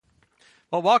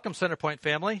Well, welcome, Centerpoint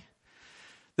family.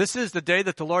 This is the day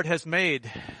that the Lord has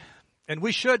made, and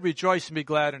we should rejoice and be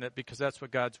glad in it because that's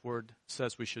what God's Word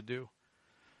says we should do.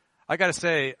 I got to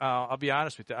say, I'll be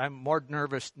honest with you, I'm more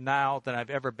nervous now than I've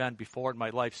ever been before in my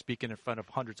life speaking in front of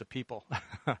hundreds of people.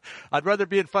 I'd rather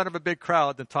be in front of a big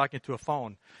crowd than talking to a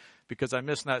phone because I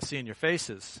miss not seeing your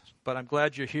faces. But I'm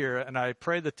glad you're here, and I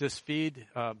pray that this feed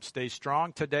stays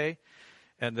strong today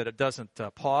and that it doesn't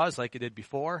pause like it did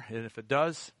before. And if it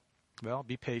does, well,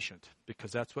 be patient,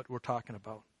 because that's what we're talking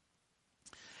about.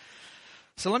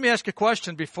 So let me ask you a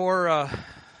question before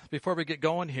we get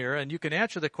going here, and you can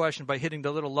answer the question by hitting the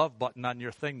little love button on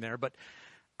your thing there. But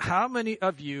how many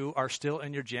of you are still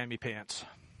in your jammy pants?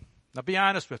 Now, be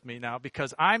honest with me now,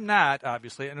 because I'm not,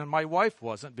 obviously, and my wife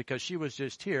wasn't because she was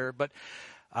just here. But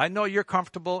I know you're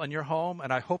comfortable in your home,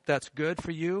 and I hope that's good for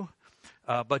you.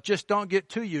 But just don't get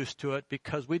too used to it,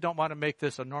 because we don't want to make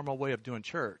this a normal way of doing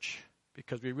church,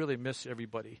 because we really miss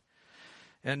everybody.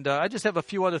 And I just have a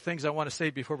few other things I want to say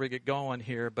before we get going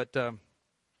here. But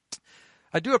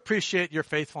I do appreciate your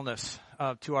faithfulness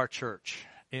to our church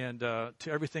and to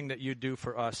everything that you do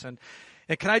for us. And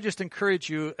can I just encourage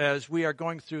you, as we are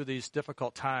going through these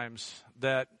difficult times,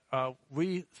 that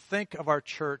we think of our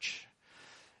church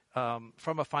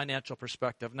from a financial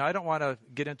perspective. Now, I don't want to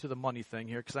get into the money thing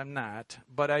here because I'm not,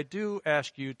 but I do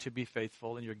ask you to be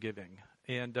faithful in your giving.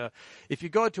 And if you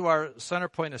go to our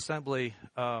Centerpoint Assembly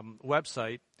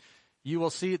website, you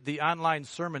will see the online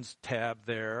sermons tab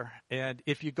there. And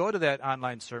if you go to that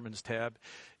online sermons tab,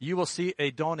 you will see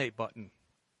a donate button.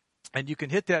 And you can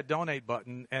hit that donate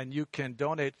button and you can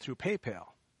donate through PayPal.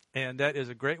 And that is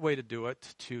a great way to do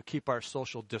it, to keep our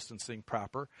social distancing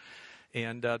proper.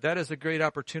 And that is a great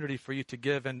opportunity for you to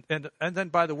give. And then,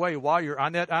 by the way, while you're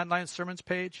on that online sermons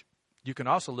page, you can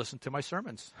also listen to my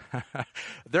sermons.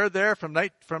 They're there from I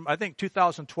think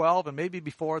 2012 and maybe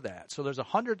before that. So there's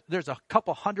a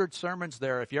couple hundred sermons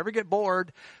there. If you ever get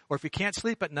bored or if you can't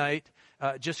sleep at night,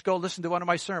 just go listen to one of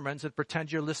my sermons and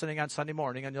pretend you're listening on Sunday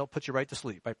morning, and it'll put you right to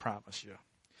sleep. I promise you.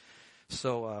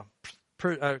 So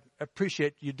I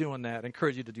appreciate you doing that. I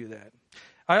encourage you to do that.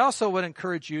 I also would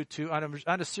encourage you to,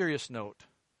 on a serious note,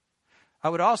 I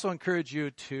would also encourage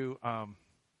you to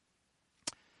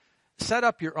set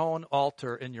up your own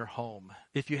altar in your home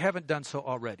if you haven't done so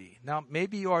already. Now,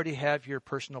 maybe you already have your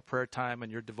personal prayer time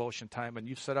and your devotion time, and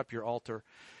you've set up your altar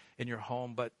in your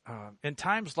home. But in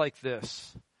times like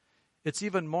this, it's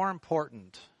even more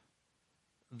important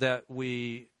that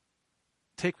we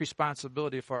take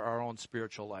responsibility for our own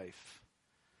spiritual life.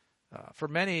 For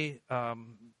many,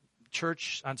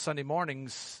 church on Sunday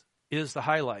mornings is the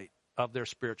highlight of their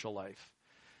spiritual life.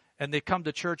 And they come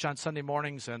to church on Sunday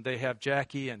mornings, and they have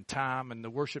Jackie and Tom and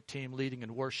the worship team leading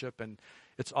in worship, and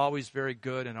it's always very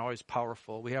good and always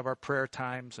powerful. We have our prayer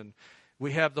times, and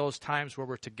we have those times where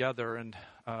we're together, and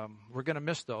we're going to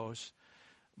miss those.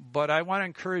 But I want to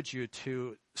encourage you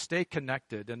to stay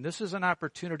connected, and this is an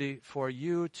opportunity for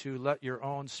you to let your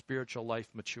own spiritual life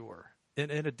mature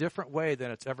in a different way than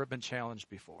it's ever been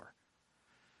challenged before.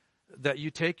 That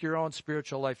you take your own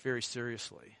spiritual life very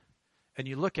seriously. And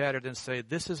you look at it and say,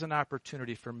 this is an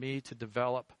opportunity for me to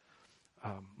develop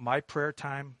my prayer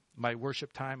time, my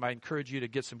worship time. I encourage you to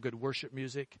get some good worship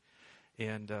music.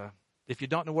 And if you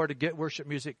don't know where to get worship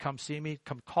music, come see me,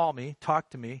 come call me, talk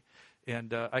to me.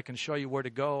 And I can show you where to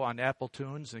go on Apple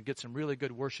Tunes and get some really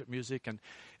good worship music. And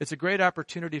it's a great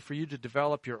opportunity for you to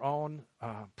develop your own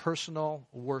personal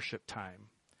worship time.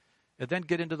 And then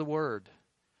get into the Word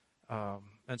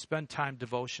and spend time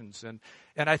devotions. And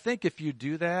I think if you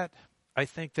do that, I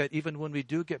think that even when we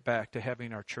do get back to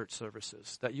having our church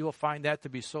services, that you will find that to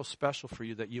be so special for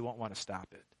you that you won't want to stop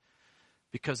it,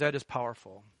 because that is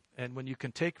powerful. And when you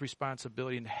can take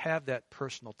responsibility and have that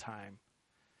personal time,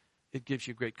 it gives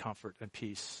you great comfort and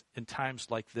peace in times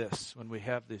like this when we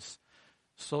have this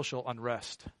social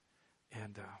unrest.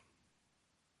 And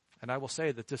I will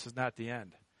say that this is not the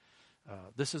end.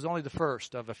 This is only the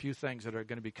first of a few things that are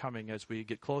going to be coming as we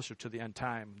get closer to the end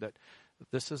time. That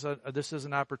this is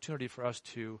an opportunity for us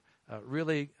to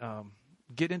really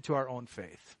get into our own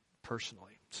faith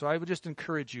personally. So I would just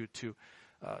encourage you to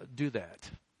do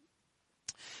that.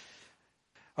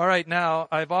 All right, now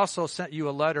I've also sent you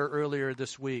a letter earlier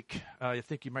this week. I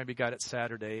think you maybe got it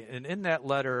Saturday, and in that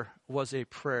letter was a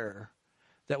prayer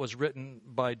that was written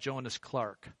by Jonas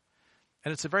Clark.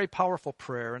 And it's a very powerful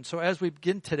prayer. And so as we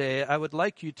begin today, I would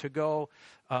like you to go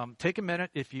take a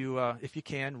minute, if you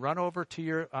can, run over to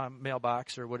your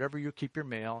mailbox or whatever you keep your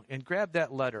mail, and grab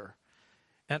that letter.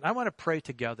 And I want to pray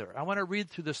together. I want to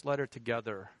read through this letter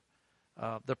together,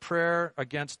 the prayer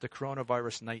against the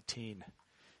coronavirus 19.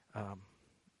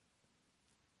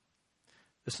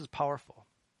 This is powerful.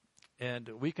 And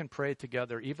we can pray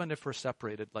together even if we're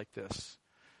separated like this.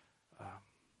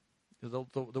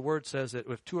 The word says that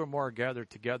if two or more are gathered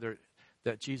together,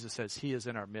 that Jesus says he is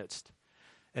in our midst.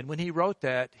 And when he wrote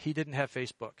that, he didn't have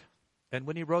Facebook. And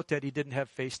when he wrote that, he didn't have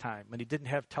FaceTime, and he didn't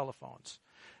have telephones.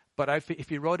 But if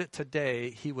he wrote it today,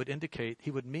 he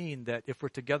would mean that if we're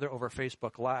together over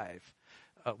Facebook Live,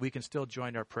 we can still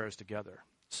join our prayers together.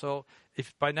 So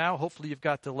if by now, hopefully you've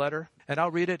got the letter, and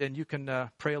I'll read it, and you can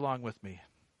pray along with me.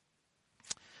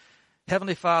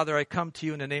 Heavenly Father, I come to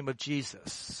you in the name of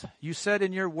Jesus. You said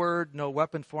in your word, no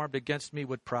weapon formed against me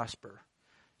would prosper.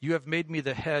 You have made me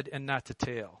the head and not the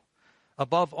tail,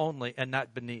 above only and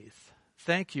not beneath.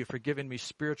 Thank you for giving me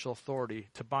spiritual authority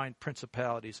to bind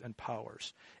principalities and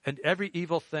powers and every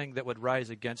evil thing that would rise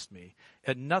against me,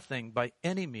 and nothing by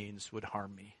any means would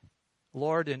harm me.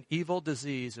 Lord, an evil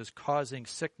disease is causing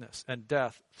sickness and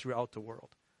death throughout the world.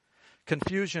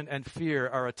 Confusion and fear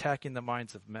are attacking the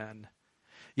minds of men.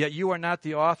 Yet you are not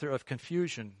the author of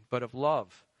confusion, but of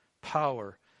love,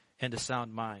 power, and a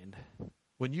sound mind.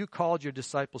 When you called your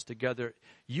disciples together,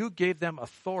 you gave them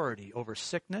authority over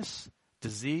sickness,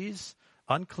 disease,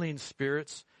 unclean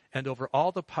spirits, and over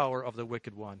all the power of the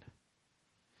wicked one.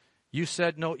 You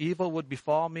said no evil would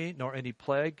befall me, nor any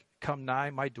plague come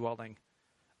nigh my dwelling.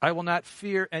 I will not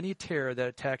fear any terror that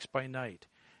attacks by night,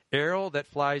 arrow that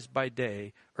flies by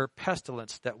day, or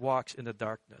pestilence that walks in the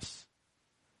darkness.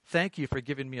 Thank you for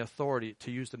giving me authority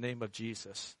to use the name of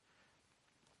Jesus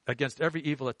against every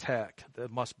evil attack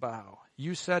that must bow.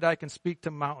 You said I can speak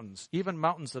to mountains, even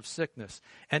mountains of sickness,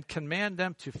 and command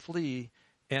them to flee,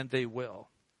 and they will.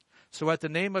 So at the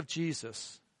name of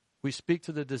Jesus, we speak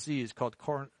to the disease called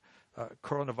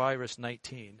coronavirus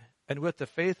 19. And with the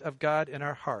faith of God in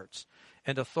our hearts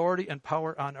and authority and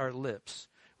power on our lips,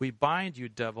 we bind you,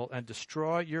 devil, and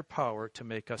destroy your power to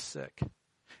make us sick.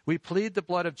 We plead the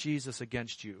blood of Jesus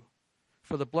against you,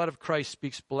 for the blood of Christ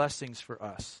speaks blessings for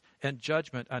us and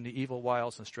judgment on the evil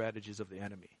wiles and strategies of the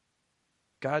enemy.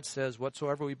 God says,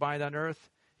 whatsoever we bind on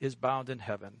earth is bound in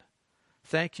heaven.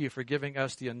 Thank you for giving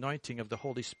us the anointing of the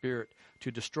Holy Spirit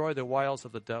to destroy the wiles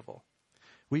of the devil.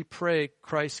 We pray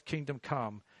Christ's kingdom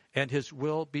come and his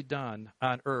will be done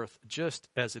on earth just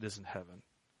as it is in heaven.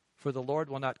 For the Lord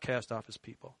will not cast off his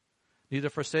people, neither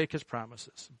forsake his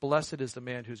promises. Blessed is the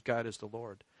man whose God is the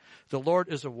Lord. The Lord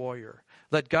is a warrior.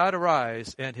 Let God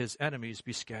arise and his enemies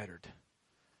be scattered.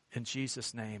 In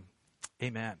Jesus' name,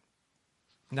 amen.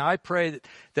 Now, I pray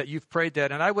that you've prayed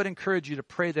that, and I would encourage you to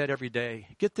pray that every day.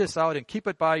 Get this out and keep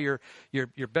it by your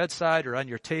bedside or on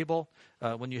your table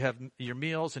when you have your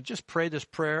meals, and just pray this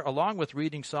prayer along with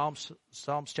reading Psalms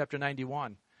chapter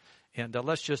 91. And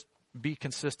let's just be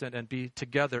consistent and be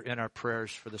together in our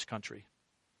prayers for this country.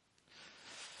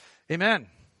 Amen.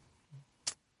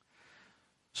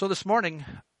 So this morning,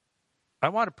 I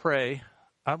want to pray.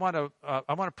 I want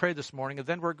to pray this morning, and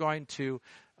then we're going to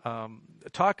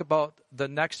talk about the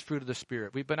next fruit of the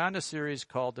Spirit. We've been on a series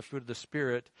called The Fruit of the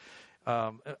Spirit,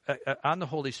 on the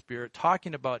Holy Spirit,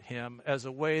 talking about him as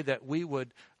a way that we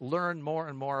would learn more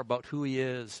and more about who he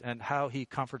is and how he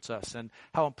comforts us and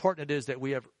how important it is that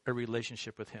we have a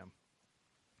relationship with him.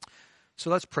 So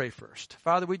let's pray first.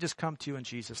 Father, we just come to you in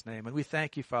Jesus' name, and we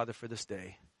thank you, Father, for this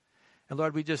day. And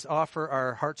Lord, we just offer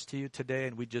our hearts to you today,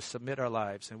 and we just submit our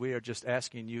lives, and we are just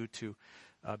asking you to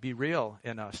be real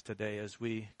in us today as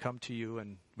we come to you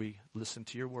and we listen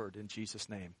to your word in Jesus'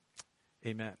 name.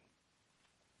 Amen.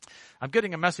 I'm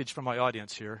getting a message from my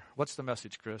audience here. What's the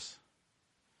message, Chris?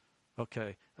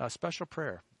 Okay. Special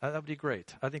prayer. That would be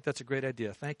great. I think that's a great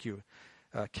idea. Thank you.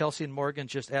 Kelsey and Morgan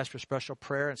just asked for special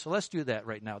prayer, and so let's do that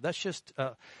right now. Let's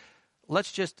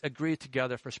just agree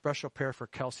together for special prayer for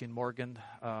Kelsey and Morgan.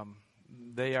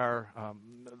 They are a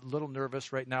little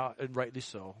nervous right now, and rightly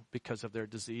so, because of their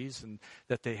disease and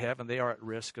that they have, and they are at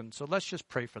risk. And so let's just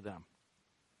pray for them.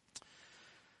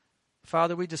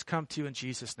 Father, we just come to you in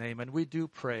Jesus' name, and we do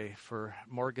pray for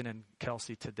Morgan and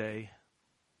Kelsey today.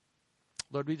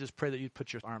 Lord, we just pray that you'd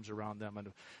put your arms around them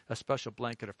and a special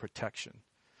blanket of protection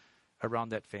around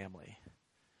that family.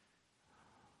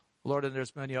 Lord, and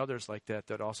there's many others like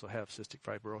that also have cystic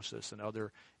fibrosis and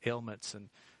other ailments, and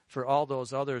for all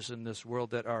those others in this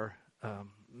world that are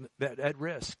at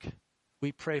risk,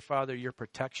 we pray, Father, your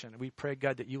protection. We pray,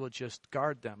 God, that you will just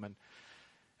guard them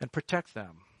and protect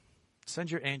them. Send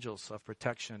your angels of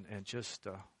protection and just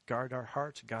guard our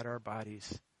hearts, guard our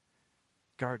bodies.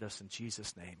 Guard us in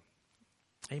Jesus' name.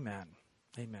 Amen.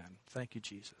 Amen. Thank you,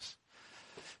 Jesus.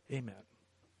 Amen.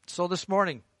 So this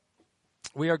morning,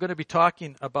 we are going to be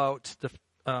talking about the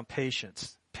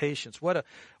patience. patience. What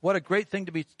a great thing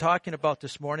to be talking about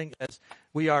this morning, as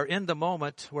we are in the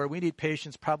moment where we need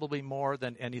patience probably more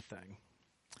than anything.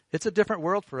 It's a different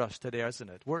world for us today, isn't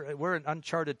it? We're in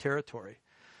uncharted territory.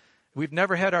 We've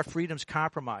never had our freedoms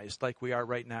compromised like we are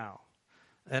right now.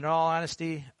 In all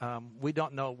honesty, we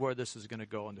don't know where this is going to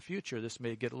go in the future. This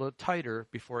may get a little tighter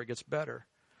before it gets better.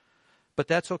 But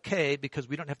that's okay, because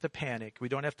we don't have to panic. We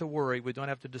don't have to worry. We don't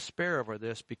have to despair over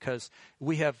this, because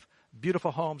we have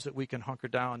beautiful homes that we can hunker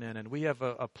down in, and we have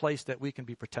a place that we can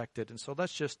be protected. And so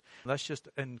let's just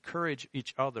encourage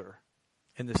each other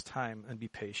in this time and be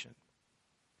patient.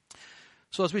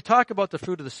 So as we talk about the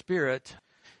fruit of the Spirit,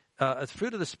 the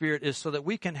fruit of the Spirit is so that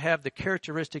we can have the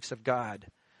characteristics of God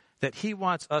that He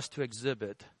wants us to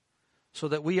exhibit, so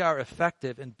that we are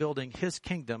effective in building His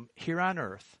kingdom here on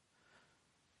earth,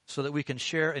 so that we can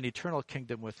share an eternal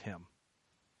kingdom with Him.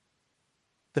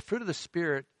 The fruit of the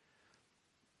Spirit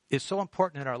is so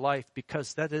important in our life,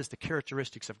 because that is the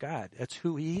characteristics of God. That's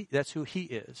who He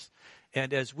is.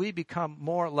 And as we become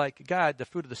more like God, the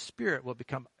fruit of the Spirit will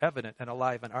become evident and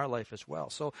alive in our life as well.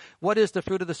 So what is the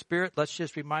fruit of the Spirit? Let's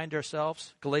just remind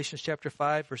ourselves. Galatians chapter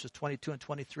 5, verses 22 and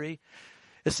 23.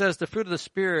 It says the fruit of the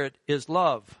Spirit is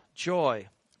love, joy,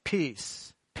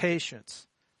 peace, patience,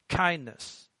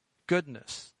 kindness,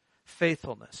 goodness,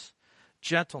 faithfulness,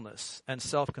 gentleness, and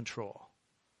self-control.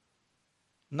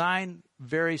 9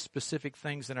 very specific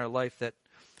things in our life that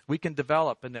we can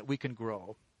develop and that we can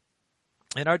grow.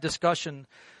 In our discussion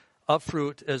of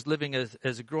fruit as living as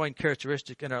a growing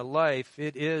characteristic in our life,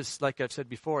 it is, like I've said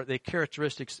before, the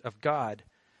characteristics of God.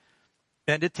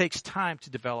 And it takes time to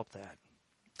develop that.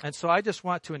 And so I just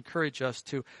want to encourage us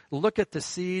to look at the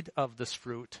seed of this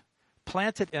fruit,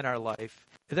 plant it in our life,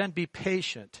 and then be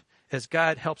patient as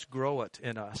God helps grow it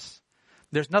in us.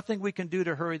 There's nothing we can do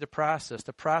to hurry the process.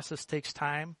 The process takes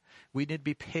time. We need to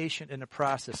be patient in the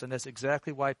process, and that's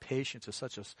exactly why patience is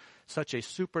such a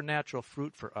supernatural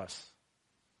fruit for us.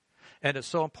 And it's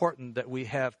so important that we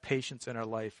have patience in our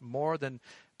life. More than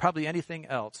probably anything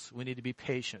else, we need to be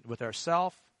patient with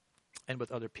ourselves and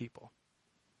with other people.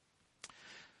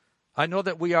 I know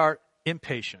that we are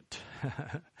impatient,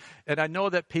 and I know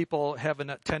that people have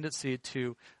a tendency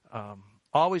to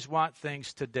always want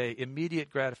things today, immediate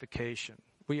gratification.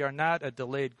 We are not a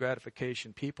delayed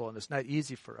gratification people, and it's not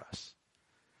easy for us.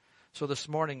 So this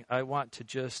morning, I want to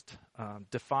just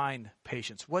define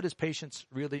patience. What does patience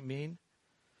really mean?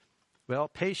 Well,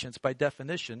 patience, by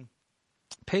definition,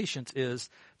 patience is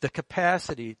the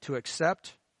capacity to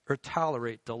accept or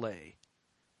tolerate delay,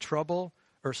 trouble,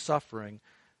 or suffering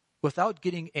without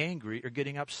getting angry or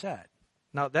getting upset.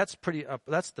 Now, that's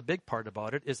the big part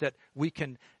about it, is that we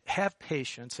can have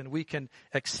patience and we can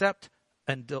accept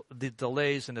the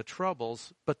delays and the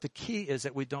troubles, but the key is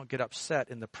that we don't get upset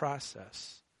in the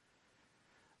process.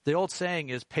 The old saying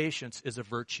is, patience is a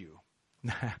virtue.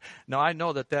 Now, I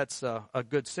know that that's a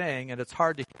good saying, and it's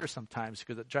hard to hear sometimes,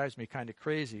 because it drives me kind of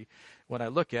crazy when I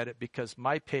look at it, because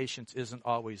my patience isn't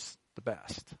always the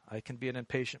best. I can be an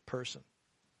impatient person.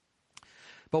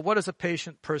 But what does a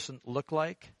patient person look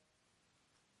like?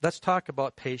 Let's talk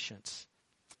about patience.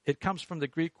 It comes from the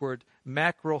Greek word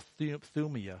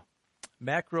macrothumia.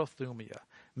 Macrothumia.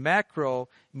 Macro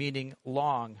meaning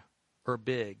long or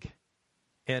big,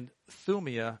 and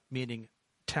thumia meaning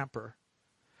temper.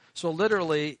 So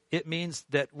literally, it means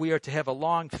that we are to have a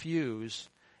long fuse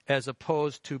as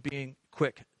opposed to being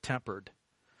quick-tempered.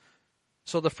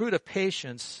 So the fruit of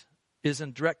patience is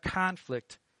in direct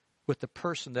conflict with the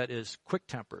person that is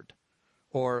quick-tempered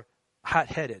or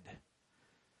hot-headed.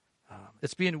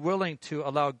 It's being willing to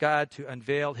allow God to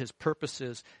unveil His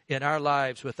purposes in our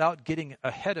lives without getting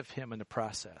ahead of Him in the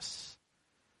process.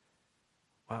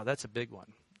 Wow, that's a big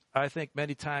one. I think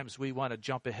many times we want to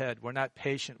jump ahead. We're not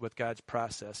patient with God's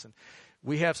process. And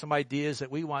we have some ideas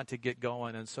that we want to get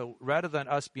going. And so rather than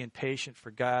us being patient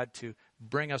for God to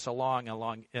bring us along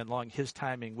His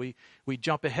timing, we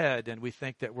jump ahead and we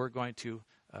think that we're going to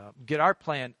get our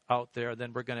plan out there,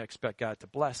 then we're going to expect God to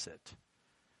bless it.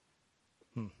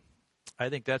 I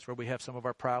think that's where we have some of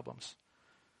our problems.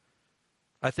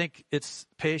 I think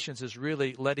patience is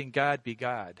really letting God be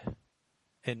God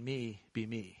and me be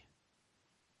me,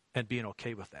 and being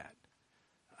okay with that.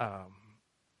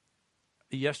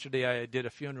 Yesterday I did a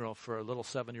funeral for a little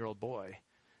 7-year-old boy,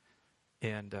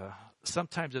 and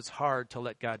sometimes it's hard to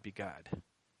let God be God.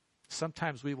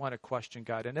 Sometimes we want to question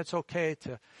God, and it's okay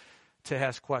to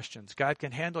ask questions. God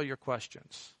can handle your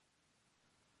questions.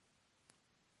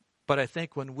 But I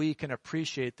think when we can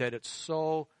appreciate that, it's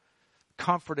so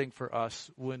comforting for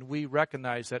us when we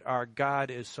recognize that our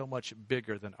God is so much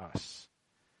bigger than us.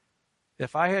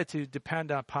 If I had to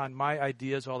depend upon my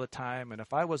ideas all the time, and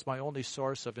if I was my only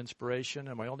source of inspiration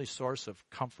and my only source of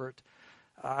comfort,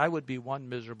 I would be one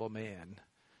miserable man,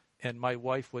 and my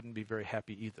wife wouldn't be very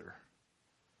happy either.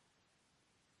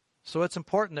 So it's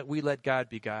important that we let God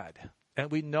be God, and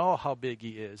we know how big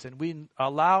he is, and we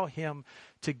allow him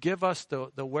to give us the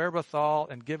wherewithal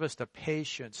and give us the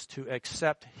patience to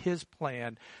accept his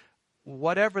plan,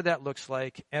 whatever that looks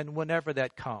like and whenever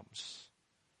that comes.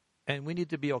 And we need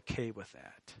to be okay with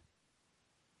that.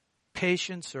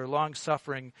 Patience or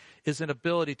long-suffering is an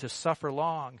ability to suffer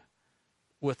long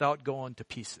without going to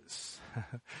pieces.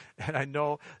 And I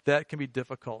know that can be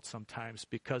difficult sometimes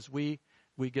because we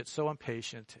get so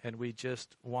impatient and we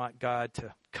just want God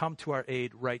to come to our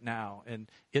aid right now and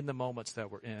in the moments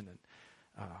that we're in.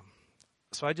 And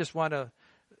so I just want to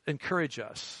encourage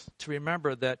us to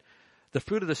remember that the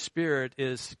fruit of the Spirit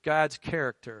is God's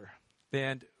character.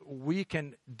 And we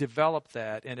can develop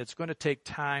that, and it's going to take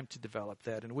time to develop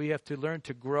that. And we have to learn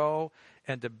to grow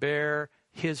and to bear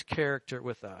his character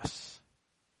with us.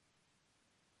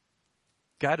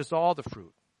 God is all the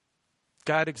fruit.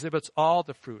 God exhibits all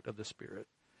the fruit of the Spirit.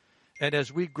 And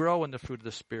as we grow in the fruit of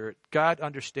the Spirit, God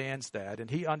understands that. And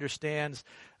he understands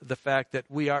the fact that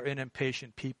we are an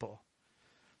impatient people.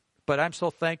 But I'm so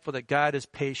thankful that God is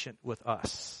patient with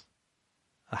us.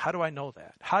 How do I know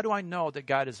that? How do I know that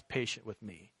God is patient with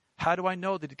me? How do I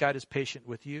know that God is patient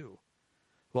with you?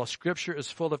 Well, Scripture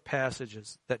is full of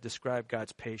passages that describe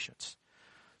God's patience.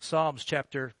 Psalms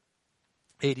chapter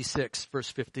 86, verse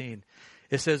 15.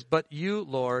 It says, "But you,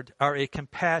 Lord, are a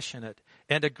compassionate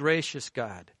and a gracious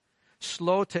God,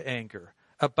 slow to anger,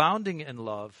 abounding in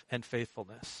love and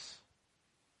faithfulness."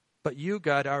 But you,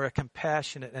 God, are a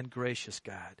compassionate and gracious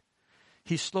God.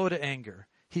 He's slow to anger.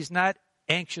 He's not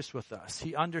anxious with us.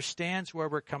 He understands where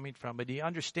we're coming from, and he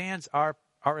understands our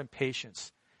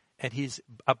impatience, and he's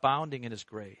abounding in his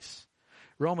grace.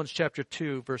 Romans chapter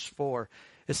 2, verse 4,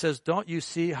 it says, "Don't you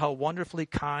see how wonderfully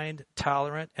kind,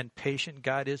 tolerant, and patient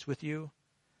God is with you?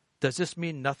 Does this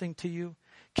mean nothing to you?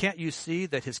 Can't you see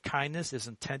that his kindness is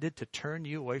intended to turn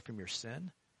you away from your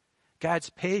sin?" God's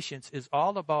patience is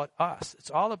all about us.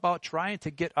 It's all about trying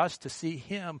to get us to see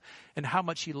him and how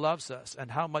much he loves us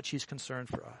and how much he's concerned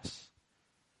for us.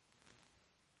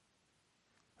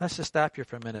 Let's just stop here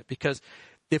for a minute, because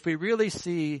if we really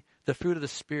see the fruit of the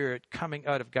Spirit coming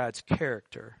out of God's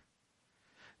character,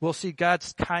 we'll see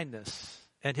God's kindness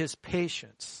and his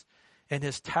patience and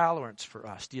his tolerance for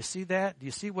us. Do you see that? Do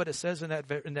you see what it says in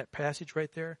that passage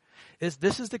right there?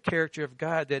 This is the character of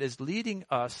God that is leading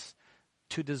us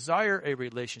to desire a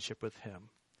relationship with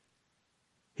him.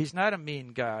 He's not a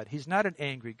mean God. He's not an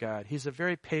angry God. He's a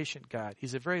very patient God.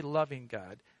 He's a very loving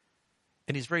God.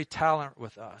 And he's very tolerant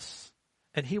with us.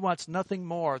 And he wants nothing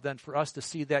more than for us to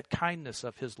see that kindness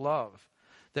of his love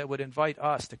that would invite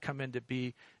us to come in to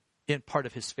be in part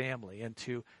of his family and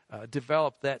to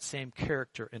develop that same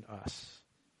character in us.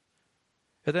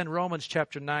 And then Romans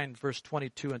chapter 9, verse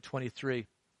 22 and 23.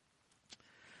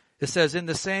 It says, "In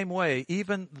the same way,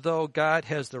 even though God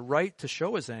has the right to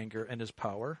show his anger and his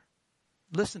power,"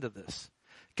 listen to this,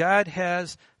 God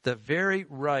has the very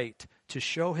right to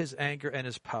show his anger and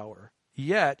his power.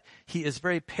 Yet he is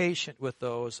very patient with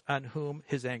those on whom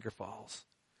his anger falls,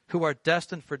 who are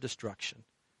destined for destruction.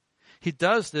 He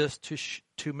does this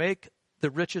to make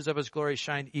the riches of his glory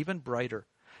shine even brighter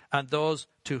on those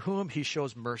to whom he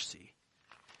shows mercy.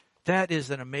 That is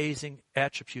an amazing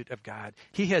attribute of God.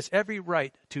 He has every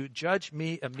right to judge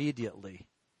me immediately.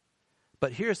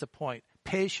 But here's the point.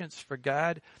 Patience for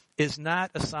God is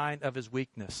not a sign of his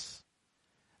weakness.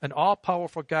 An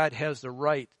all-powerful God has the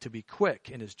right to be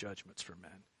quick in his judgments for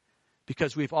men,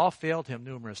 because we've all failed him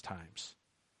numerous times.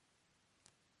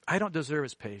 I don't deserve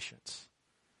his patience.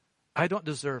 I don't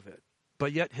deserve it.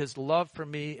 But yet his love for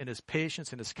me and his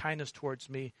patience and his kindness towards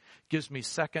me gives me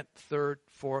second, third,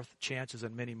 fourth chances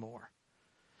and many more.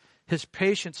 His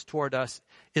patience toward us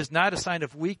is not a sign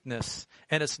of weakness,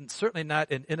 and it's certainly not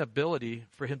an inability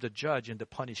for him to judge and to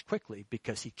punish quickly,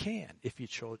 because he can if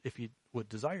he would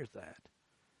desire that.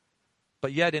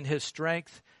 But yet in his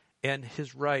strength and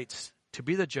his rights to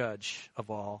be the judge of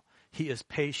all, he is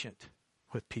patient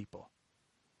with people.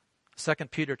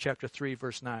 2 Peter chapter 3,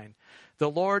 verse 9. "The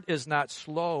Lord is not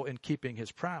slow in keeping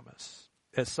his promise,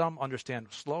 as some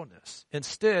understand slowness.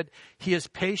 Instead, he is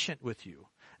patient with you,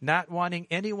 not wanting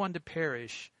anyone to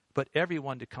perish, but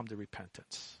everyone to come to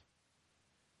repentance."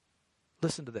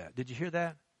 Listen to that. Did you hear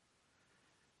that?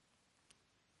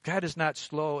 God is not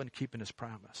slow in keeping his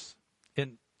promise.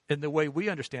 In in the way we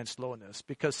understand slowness,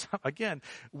 because again,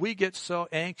 we get so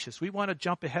anxious. We want to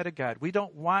jump ahead of God. We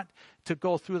don't want to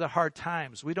go through the hard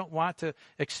times. We don't want to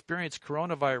experience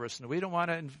coronavirus, and we don't want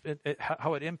to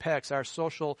how it impacts our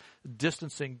social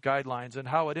distancing guidelines and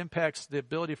how it impacts the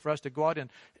ability for us to go out and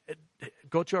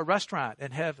go to a restaurant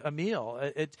and have a meal.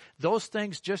 Those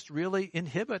things just really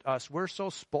inhibit us. We're so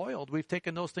spoiled. We've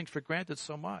taken those things for granted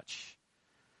so much.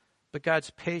 But God's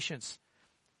patience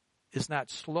is not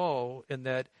slow in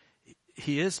that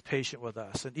he is patient with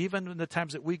us. And even in the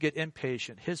times that we get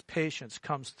impatient, his patience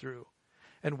comes through.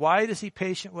 And why is he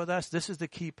patient with us? This is the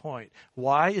key point.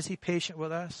 Why is he patient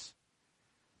with us?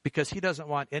 Because he doesn't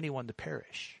want anyone to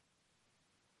perish.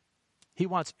 He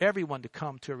wants everyone to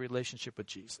come to a relationship with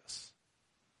Jesus.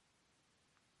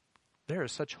 There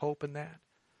is such hope in that.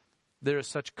 There is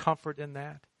such comfort in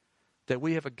that. That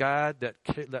we have a God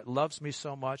that loves me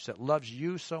so much, that loves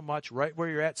you so much, right where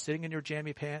you're at, sitting in your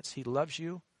jammy pants. He loves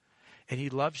you, and he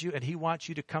loves you, and he wants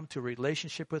you to come to a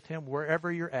relationship with him wherever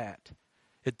you're at.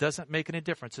 It doesn't make any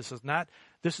difference.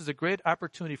 This is a great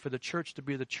opportunity for the church to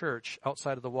be the church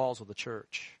outside of the walls of the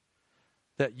church.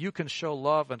 That you can show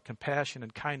love and compassion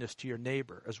and kindness to your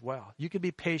neighbor as well. You can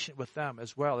be patient with them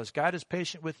as well. As God is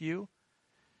patient with you,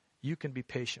 you can be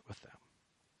patient with them.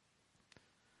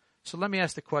 So let me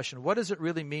ask the question, what does it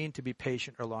really mean to be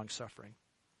patient or long-suffering?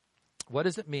 What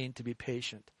does it mean to be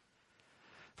patient?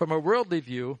 From a worldly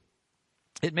view,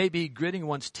 it may be gritting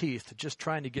one's teeth, just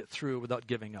trying to get through without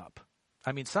giving up.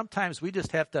 I mean, sometimes we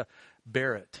just have to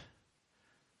bear it.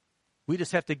 We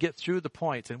just have to get through the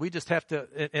points, and we just have to,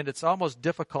 and it's almost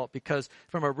difficult because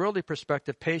from a worldly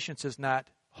perspective, patience is not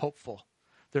hopeful.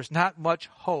 There's not much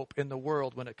hope in the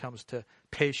world when it comes to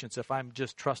patience if I'm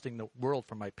just trusting the world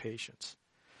for my patience.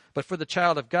 But for the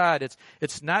child of God,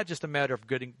 it's not just a matter of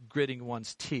gritting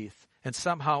one's teeth and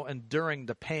somehow enduring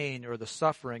the pain or the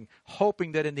suffering,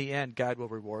 hoping that in the end God will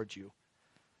reward you.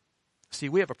 See,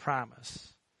 we have a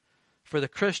promise. For the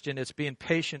Christian, it's being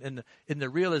patient in the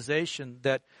realization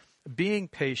that being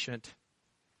patient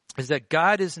is that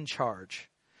God is in charge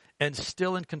and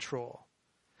still in control,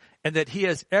 and that he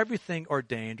has everything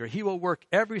ordained, or he will work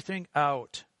everything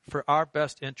out for our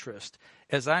best interest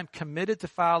as I'm committed to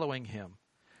following him,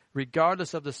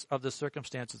 regardless of the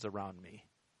circumstances around me.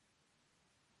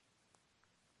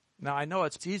 Now, I know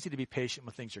it's easy to be patient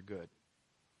when things are good.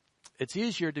 It's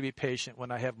easier to be patient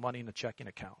when I have money in a checking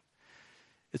account.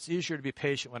 It's easier to be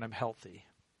patient when I'm healthy.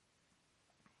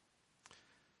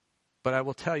 But I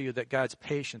will tell you that God's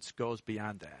patience goes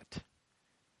beyond that.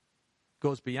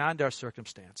 Goes beyond our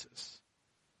circumstances.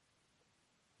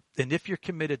 And if you're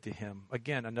committed to him,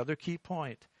 again, another key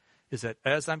point is that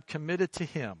as I'm committed to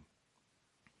him,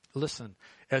 listen,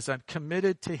 as I'm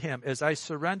committed to him, as I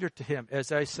surrender to him,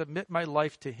 as I submit my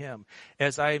life to him,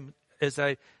 as I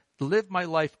live my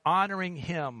life honoring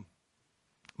him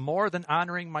more than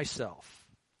honoring myself,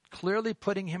 clearly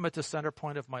putting him at the center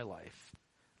point of my life,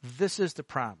 this is the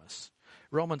promise.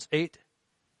 Romans 8,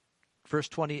 verse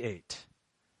 28.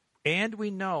 And we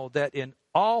know that in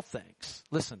all things,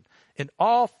 listen, in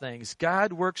all things,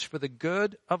 God works for the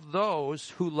good of those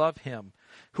who love him,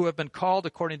 who have been called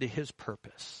according to his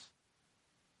purpose.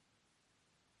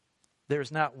 There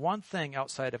is not one thing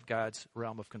outside of God's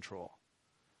realm of control.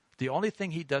 The only thing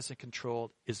he doesn't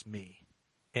control is me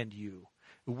and you.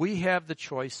 We have the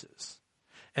choices.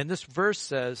 And this verse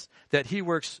says that he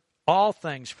works all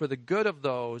things for the good of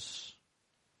those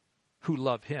who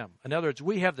love him. In other words,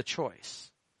 we have the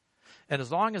choice. And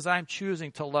as long as I'm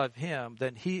choosing to love him,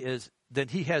 then he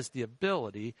has the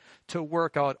ability to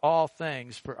work out all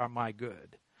things for my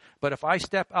good. But if I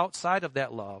step outside of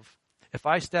that love, if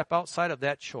I step outside of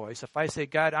that choice, if I say,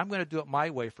 God, I'm going to do it my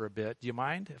way for a bit, do you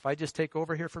mind if I just take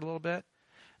over here for a little bit?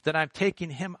 Then I'm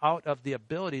taking him out of the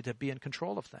ability to be in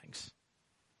control of things.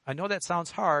 I know that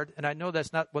sounds hard, and I know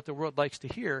that's not what the world likes to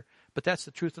hear, but that's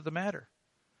the truth of the matter.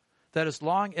 That as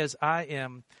long as I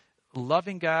am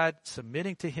loving God,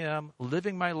 submitting to him,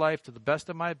 living my life to the best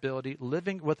of my ability,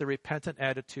 living with a repentant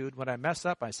attitude. When I mess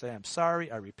up, I say, I'm sorry,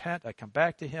 I repent, I come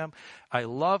back to him. I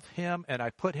love him, and I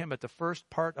put him at the first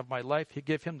part of my life. I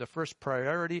give him the first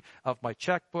priority of my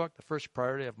checkbook, the first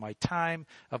priority of my time,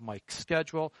 of my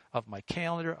schedule, of my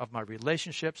calendar, of my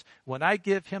relationships. When I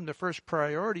give him the first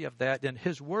priority of that, then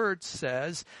his word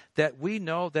says that we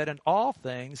know that in all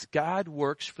things, God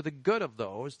works for the good of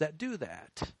those that do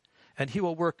that. And he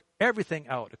will work everything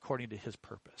out according to his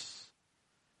purpose.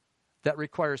 That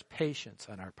requires patience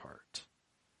on our part.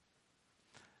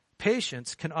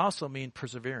 Patience can also mean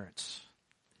perseverance.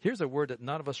 Here's a word that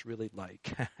none of us really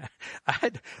like.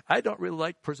 I don't really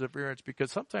like perseverance because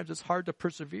sometimes it's hard to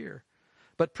persevere.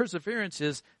 But perseverance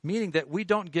is meaning that we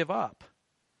don't give up.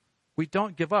 We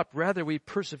don't give up. Rather, we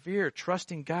persevere,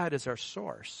 trusting God as our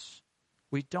source.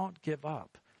 We don't give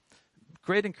up.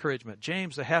 Great encouragement.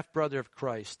 James, the half-brother of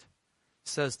Christ,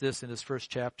 says this in his first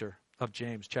chapter of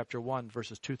James, chapter 1,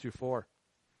 verses 2 through 4.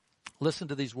 Listen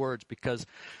to these words, because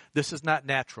this is not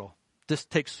natural. This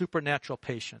takes supernatural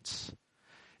patience.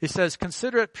 He says,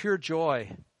 "Consider it pure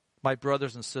joy, my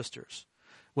brothers and sisters,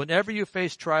 whenever you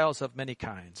face trials of many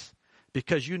kinds,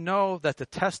 because you know that the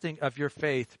testing of your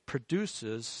faith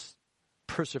produces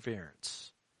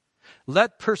perseverance.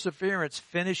 Let perseverance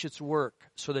finish its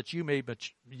work so that you may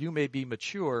be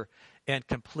mature and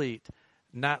complete,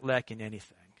 not lacking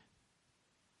anything."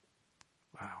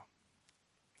 Wow.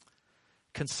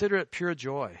 Consider it pure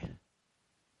joy.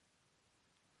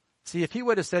 See, if he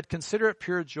would have said, "Consider it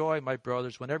pure joy, my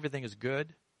brothers, when everything is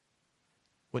good,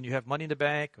 when you have money in the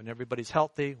bank, when everybody's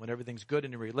healthy, when everything's good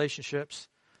in your relationships,"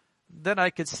 then I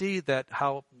could see that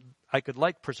how I could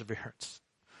like perseverance.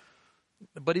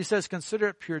 But he says, "Consider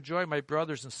it pure joy, my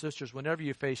brothers and sisters, whenever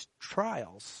you face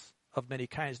trials of many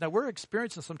kinds." Now, we're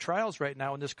experiencing some trials right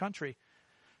now in this country.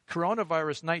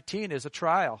 Coronavirus 19 is a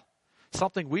trial,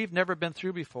 something we've never been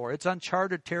through before. It's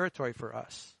uncharted territory for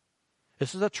us.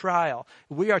 This is a trial.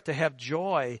 We are to have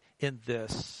joy in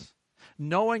this,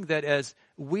 knowing that as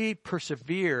we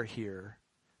persevere here,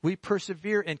 we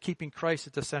persevere in keeping Christ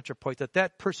at the center point,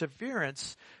 that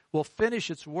perseverance will finish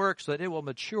its work so that it will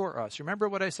mature us. Remember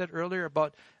what I said earlier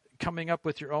about coming up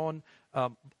with your own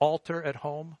altar at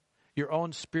home, your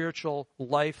own spiritual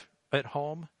life at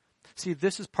home? See,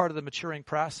 this is part of the maturing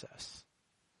process.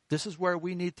 This is where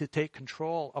we need to take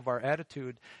control of our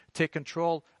attitude, take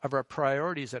control of our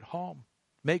priorities at home.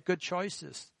 Make good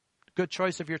choices. Good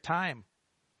choice of your time.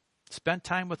 Spend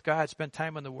time with God. Spend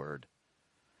time in the Word.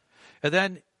 And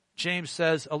then James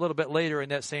says a little bit later in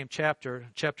that same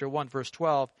chapter, chapter 1, verse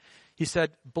 12, he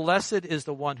said, "Blessed is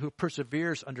the one who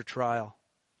perseveres under trial,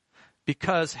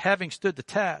 because having stood the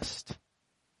test,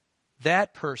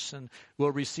 that person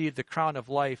will receive the crown of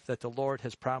life that the Lord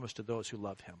has promised to those who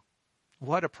love him."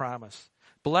 What a promise.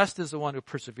 Blessed is the one who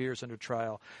perseveres under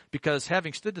trial, because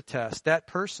having stood the test, that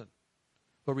person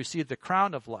will receive the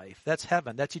crown of life. That's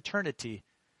heaven. That's eternity.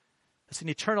 It's an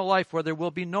eternal life where there will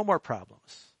be no more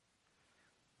problems.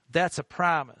 That's a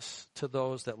promise to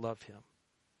those that love him.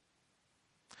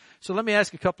 So let me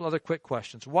ask a couple other quick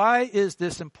questions. Why is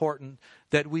this important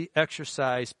that we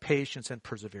exercise patience and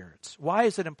perseverance? Why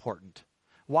is it important?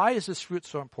 Why is this fruit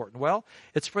so important? Well,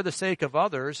 it's for the sake of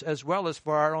others as well as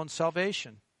for our own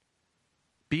salvation.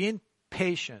 Being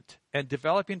patient and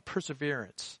developing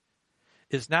perseverance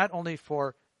is not only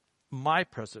for my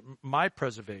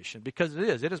preservation, because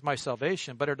it is my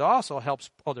salvation, but it also helps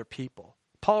other people.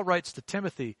 Paul writes to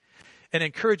Timothy and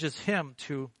encourages him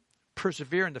to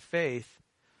persevere in the faith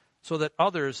so that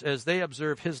others, as they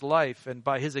observe his life and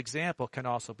by his example, can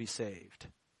also be saved.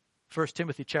 1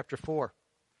 Timothy chapter 4,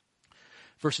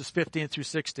 verses 15 through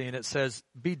 16, it says,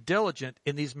 "Be diligent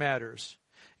in these matters.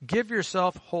 Give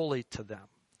yourself wholly to them,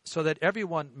 so that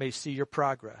everyone may see your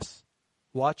progress.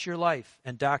 Watch your life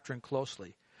and doctrine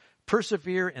closely.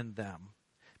 Persevere in them,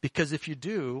 because if you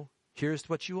do, here's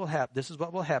what you will have. This is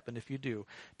what will happen if you do.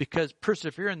 Because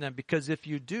persevere in them, because if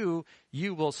you do,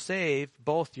 you will save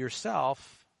both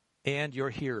yourself and your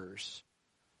hearers."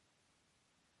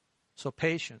 So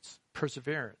patience,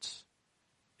 perseverance.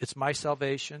 It's my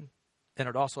salvation, and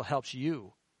it also helps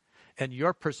you. And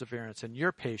your perseverance and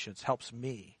your patience helps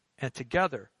me. And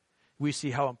together, we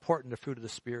see how important the fruit of the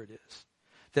Spirit is.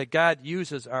 That God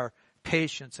uses our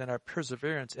patience and our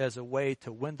perseverance as a way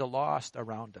to win the lost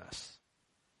around us.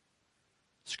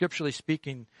 Scripturally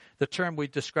speaking, the term we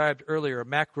described earlier,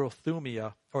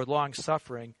 macrothumia, or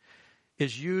long-suffering,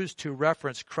 is used to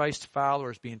reference Christ's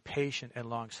followers being patient and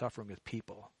long-suffering with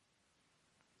people.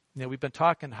 You know, we've been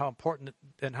talking how important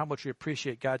and how much we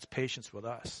appreciate God's patience with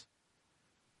us.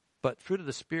 But fruit of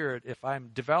the Spirit, if I'm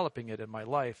developing it in my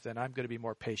life, then I'm going to be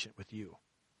more patient with you.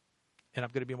 And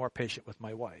I'm going to be more patient with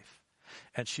my wife.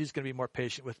 And she's going to be more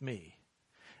patient with me.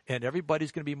 And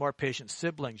everybody's going to be more patient.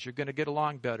 Siblings, you're going to get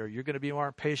along better. You're going to be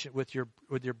more patient with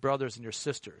your brothers and your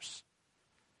sisters.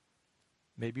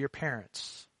 Maybe your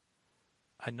parents.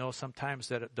 I know sometimes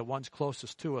that the ones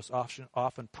closest to us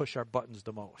often push our buttons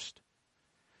the most.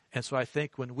 And so I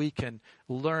think when we can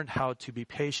learn how to be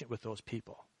patient with those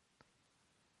people,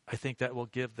 I think that will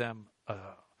give them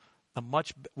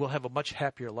we'll have a much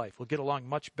happier life. We'll get along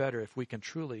much better if we can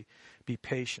truly be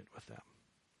patient with them.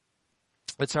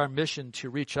 It's our mission to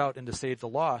reach out and to save the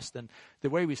lost. And the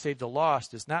way we save the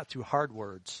lost is not through hard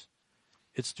words.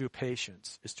 It's through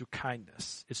patience. It's through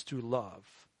kindness. It's through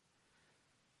love.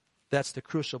 That's the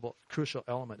crucial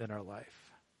element in our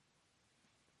life.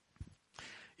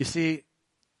 You see,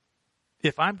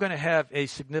 if I'm going to have a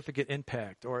significant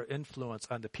impact or influence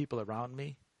on the people around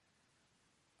me,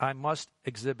 I must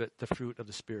exhibit the fruit of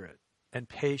the Spirit. And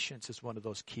patience is one of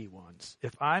those key ones.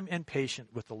 If I'm impatient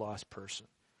with the lost person,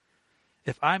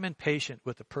 if I'm impatient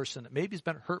with the person that maybe has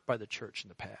been hurt by the church in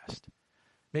the past,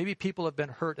 maybe people have been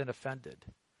hurt and offended,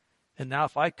 and now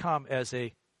if I come as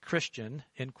a Christian,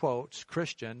 in quotes,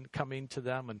 Christian, coming to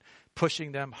them and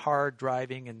pushing them hard,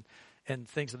 driving and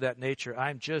things of that nature,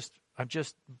 I'm just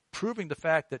proving the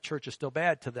fact that church is still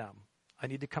bad to them. I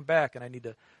need to come back and I need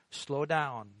to slow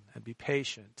down and be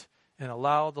patient and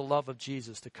allow the love of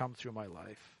Jesus to come through my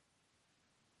life.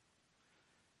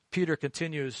 Peter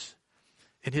continues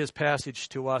in his passage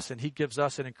to us, and he gives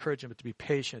us an encouragement to be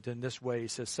patient in this way. He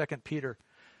says, 2 Peter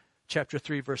chapter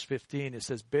 3, verse 15, it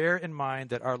says, bear in mind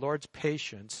that our Lord's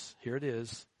patience, here it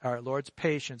is, our Lord's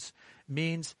patience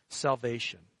means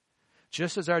salvation.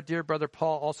 Just as our dear brother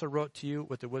Paul also wrote to you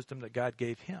with the wisdom that God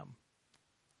gave him.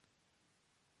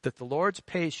 That the Lord's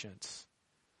patience,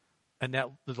 and that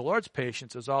the Lord's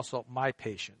patience is also my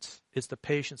patience. It's the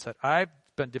patience that I've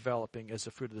been developing as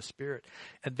the fruit of the Spirit.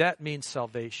 And that means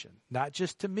salvation, not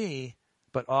just to me,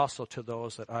 but also to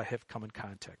those that I have come in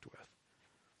contact with.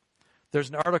 There's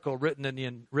an article written in the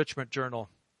Enrichment Journal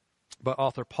by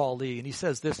author Paul Lee, and he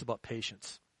says this about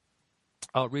patience.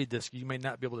 I'll read this. You may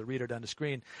not be able to read it on the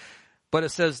screen. But it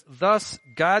says, thus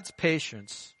God's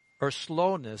patience or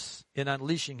slowness in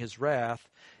unleashing his wrath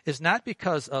is not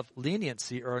because of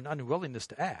leniency or an unwillingness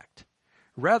to act.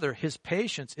 Rather, his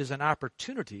patience is an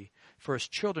opportunity for his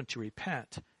children to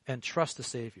repent and trust the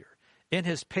Savior. In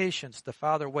his patience, the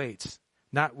Father waits,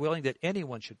 not willing that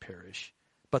anyone should perish,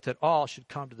 but that all should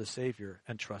come to the Savior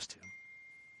and trust him.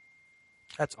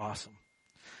 That's awesome.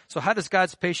 So how does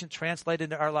God's patience translate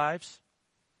into our lives?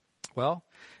 Well,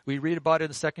 we read about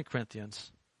it in 2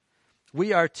 Corinthians.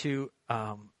 We are to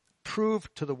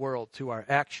prove to the world through our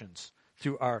actions,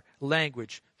 through our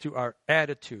language, through our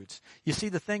attitudes. You see,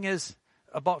 the thing is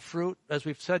about fruit, as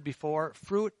we've said before,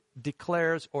 fruit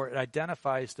declares or it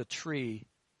identifies the tree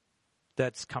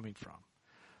that's coming from.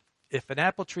 If an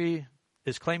apple tree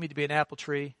is claiming to be an apple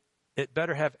tree, it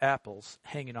better have apples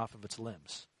hanging off of its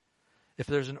limbs. If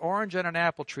there's an orange on an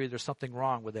apple tree, there's something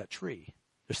wrong with that tree.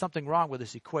 There's something wrong with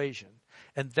this equation.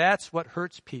 And that's what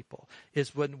hurts people,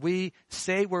 is when we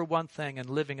say we're one thing and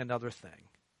living another thing.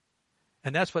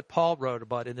 And that's what Paul wrote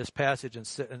about in this passage in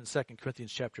 2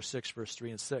 Corinthians chapter 6, verse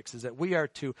 3 and 6, is that we are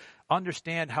to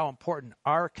understand how important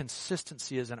our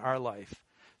consistency is in our life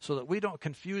so that we don't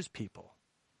confuse people.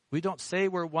 We don't say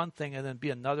we're one thing and then be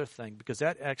another thing, because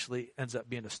that actually ends up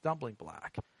being a stumbling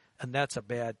block. And that's a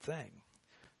bad thing.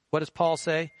 What does Paul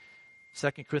say? 2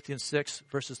 Corinthians 6,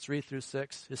 verses 3 through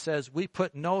 6. It says, we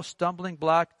put no stumbling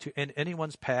block in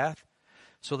anyone's path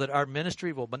so that our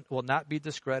ministry will not be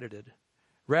discredited.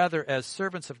 Rather, as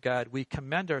servants of God, we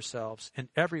commend ourselves in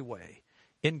every way,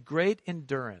 in great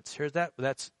endurance. Here's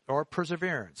that's or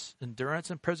perseverance. Endurance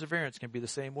and perseverance can be the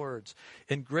same words.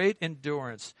 In great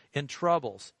endurance, in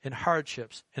troubles, in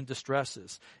hardships, in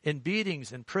distresses, in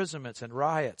beatings, imprisonments, and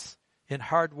riots, in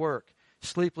hard work,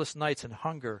 sleepless nights, and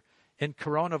hunger, in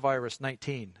coronavirus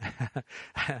 19,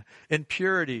 in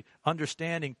purity,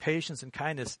 understanding, patience, and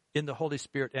kindness, in the Holy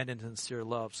Spirit, and in sincere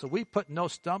love. So we put no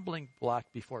stumbling block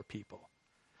before people.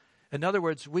 In other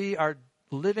words, we are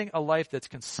living a life that's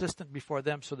consistent before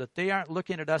them so that they aren't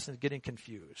looking at us and getting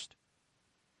confused.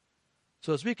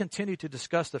 So as we continue to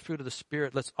discuss the fruit of the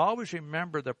Spirit, let's always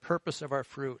remember the purpose of our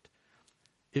fruit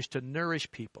is to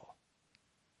nourish people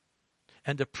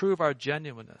and to prove our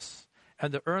genuineness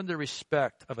and to earn the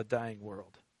respect of a dying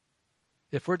world.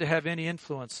 If we're to have any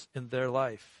influence in their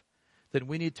life, then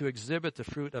we need to exhibit the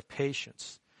fruit of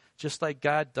patience, just like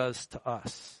God does to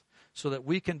us, so that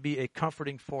we can be a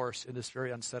comforting force in this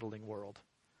very unsettling world.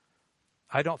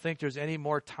 I don't think there's any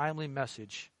more timely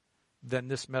message than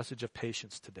this message of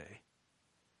patience today.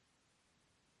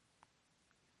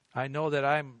 I know that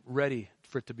I'm ready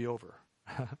for it to be over.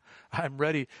 I'm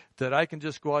ready that I can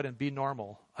just go out and be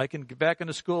normal. I can get back in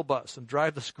the school bus and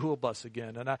drive the school bus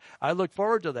again. And I look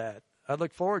forward to that. I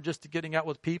look forward just to getting out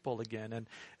with people again.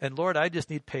 And Lord, I just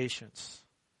need patience.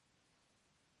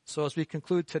 So as we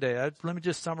conclude today, let me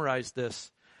just summarize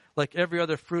this. Like every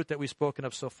other fruit that we've spoken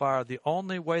of so far, the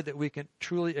only way that we can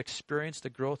truly experience the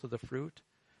growth of the fruit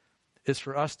is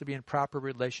for us to be in proper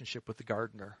relationship with the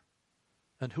gardener.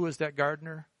 And who is that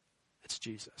gardener? It's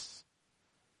Jesus.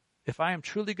 If I am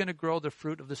truly going to grow the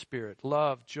fruit of the Spirit,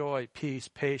 love, joy, peace,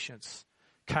 patience,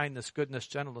 kindness, goodness,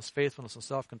 gentleness, faithfulness, and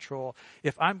self-control,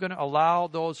 if I'm going to allow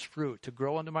those fruit to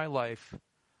grow into my life,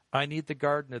 I need the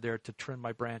gardener there to trim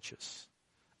my branches.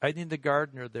 I need the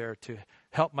gardener there to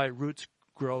help my roots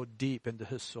grow deep into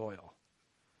his soil.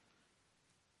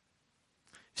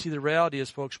 See, the reality is,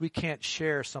 folks, we can't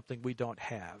share something we don't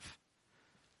have.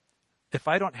 If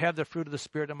I don't have the fruit of the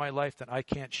Spirit in my life, then I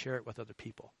can't share it with other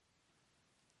people.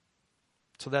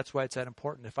 So that's why it's that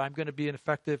important. If I'm going to be an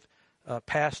effective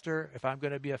pastor, if I'm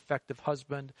going to be an effective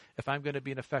husband, if I'm going to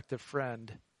be an effective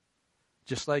friend,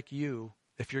 just like you,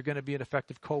 if you're going to be an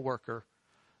effective coworker,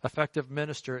 effective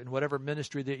minister in whatever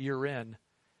ministry that you're in,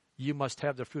 you must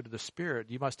have the fruit of the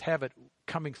Spirit. You must have it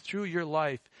coming through your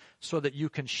life so that you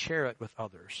can share it with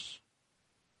others.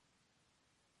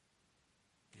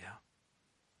 Yeah.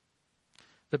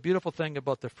 The beautiful thing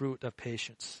about the fruit of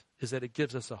patience is that it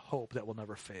gives us a hope that will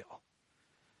never fail.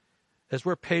 As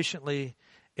we're patiently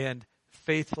and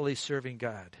faithfully serving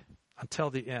God until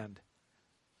the end,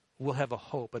 we'll have a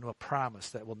hope and a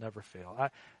promise that will never fail.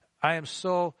 I am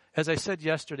so, as I said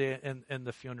yesterday in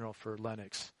the funeral for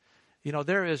Lennox,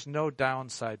 there is no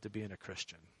downside to being a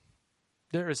Christian.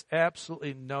 There is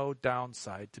absolutely no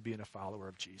downside to being a follower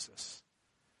of Jesus.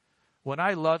 When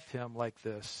I love him like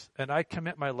this, and I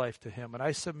commit my life to him, and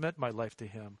I submit my life to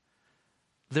him,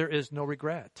 there is no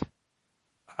regret.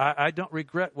 I don't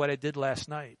regret what I did last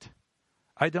night.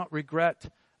 I don't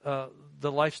regret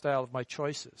the lifestyle of my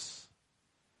choices.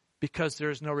 Because there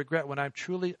is no regret when I'm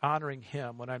truly honoring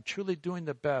him, when I'm truly doing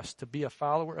the best to be a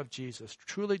follower of Jesus,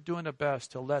 truly doing the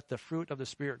best to let the fruit of the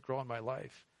Spirit grow in my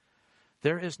life.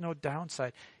 There is no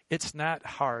downside. It's not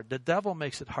hard. The devil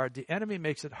makes it hard. The enemy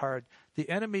makes it hard. The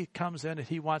enemy comes in and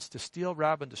he wants to steal,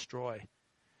 rob, and destroy.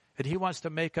 And he wants to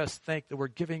make us think that we're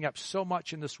giving up so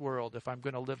much in this world if I'm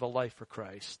going to live a life for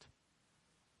Christ.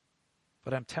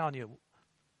 But I'm telling you,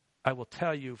 I will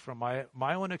tell you from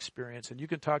my own experience, and you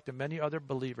can talk to many other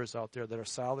believers out there that are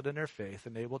solid in their faith,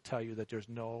 and they will tell you that there's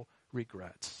no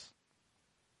regrets.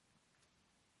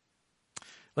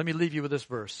 Let me leave you with this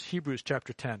verse, Hebrews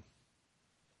chapter 10,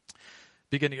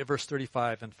 beginning at verse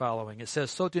 35 and following. It says,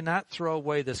 "So do not throw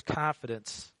away this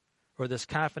confidence or this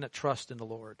confident trust in the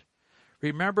Lord.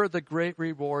 Remember the great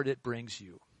reward it brings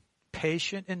you.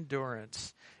 Patient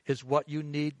endurance is what you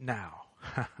need now."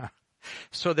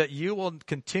 So that you will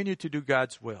continue to do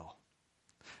God's will.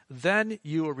 Then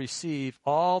you will receive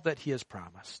all that he has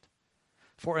promised.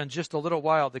 For in just a little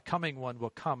while the coming one will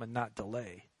come and not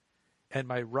delay, and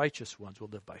my righteous ones will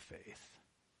live by faith.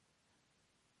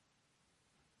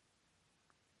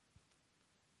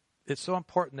 It's so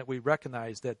important that we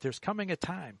recognize that there's coming a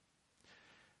time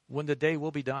when the day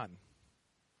will be done.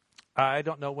 I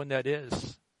don't know when that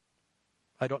is.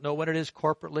 I don't know when it is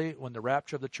corporately, when the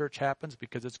rapture of the church happens,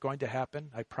 because it's going to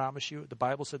happen. I promise you, the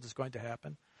Bible says it's going to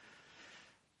happen.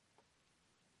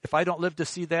 If I don't live to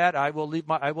see that, I will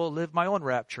live my own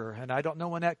rapture, and I don't know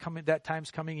when that time's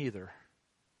coming either.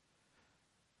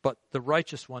 But the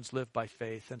righteous ones live by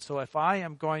faith. And so if I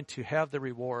am going to have the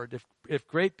reward, if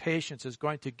great patience is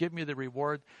going to give me the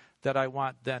reward that I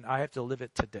want, then I have to live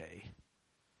it today.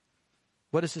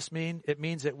 What does this mean? It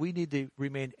means that we need to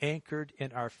remain anchored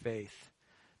in our faith.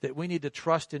 That we need to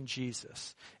trust in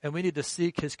Jesus. And we need to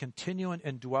seek his continuing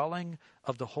indwelling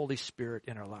of the Holy Spirit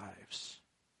in our lives.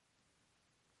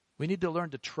 We need to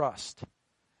learn to trust.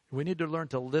 We need to learn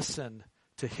to listen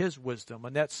to his wisdom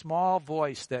and that small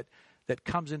voice that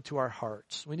comes into our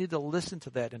hearts. We need to listen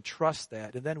to that and trust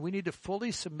that. And then we need to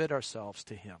fully submit ourselves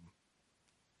to him.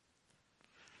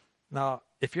 Now,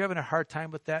 if you're having a hard time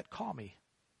with that, call me.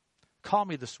 Call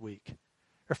me this week.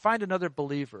 Or find another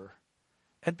believer.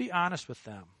 And be honest with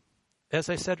them. As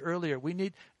I said earlier,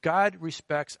 God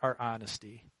respects our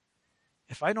honesty.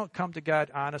 If I don't come to God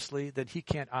honestly, then he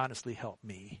can't honestly help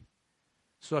me.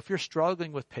 So if you're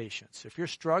struggling with patience, if you're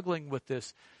struggling with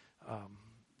this,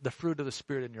 the fruit of the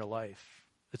Spirit in your life,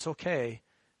 it's okay.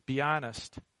 Be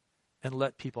honest and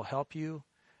let people help you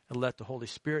and let the Holy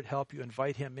Spirit help you.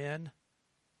 Invite him in.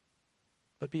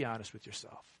 But be honest with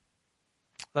yourself.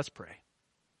 Let's pray.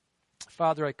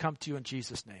 Father, I come to you in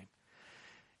Jesus' name.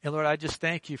 And Lord, I just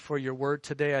thank you for your word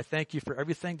today. I thank you for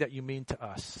everything that you mean to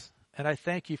us. And I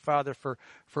thank you, Father,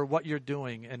 for what you're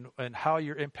doing and how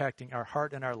you're impacting our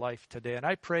heart and our life today. And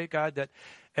I pray, God, that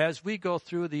as we go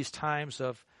through these times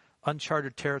of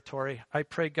uncharted territory, I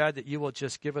pray, God, that you will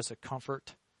just give us a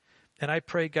comfort. And I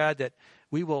pray, God, that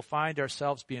we will find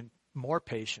ourselves being more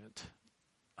patient,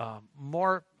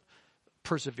 more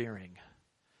persevering,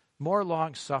 more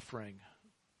long-suffering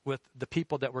with the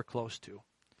people that we're close to.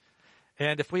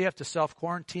 And if we have to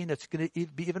self-quarantine, it's going to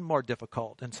be even more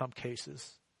difficult in some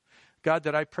cases. God,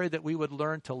 that I pray that we would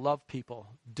learn to love people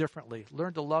differently.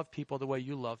 Learn to love people the way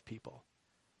you love people.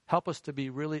 Help us to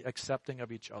be really accepting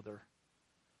of each other.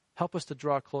 Help us to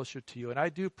draw closer to you. And I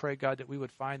do pray, God, that we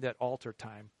would find that altar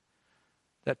time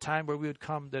That time where we would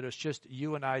come, that it's just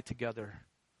you and I together.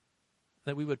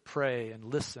 That we would pray and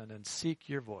listen and seek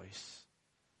your voice.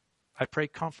 I pray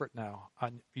comfort now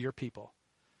on your people.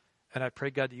 And I pray,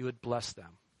 God, that you would bless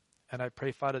them. And I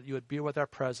pray, Father, that you would be with our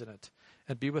president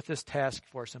and be with this task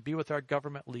force and be with our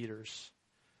government leaders.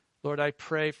 Lord, I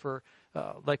pray for,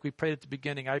 like we prayed at the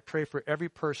beginning, I pray for every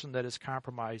person that is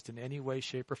compromised in any way,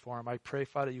 shape, or form. I pray,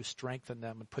 Father, you strengthen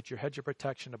them and put your hedge of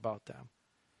protection about them.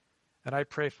 And I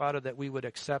pray, Father, that we would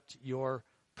accept your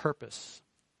purpose,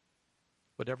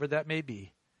 whatever that may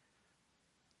be,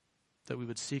 that we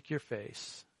would seek your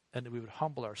face and that we would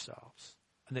humble ourselves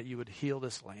and that you would heal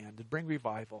this land and bring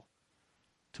revival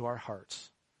to our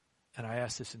hearts. And I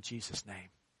ask this in Jesus' name.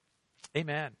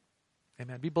 Amen.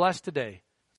 Amen. Be blessed today.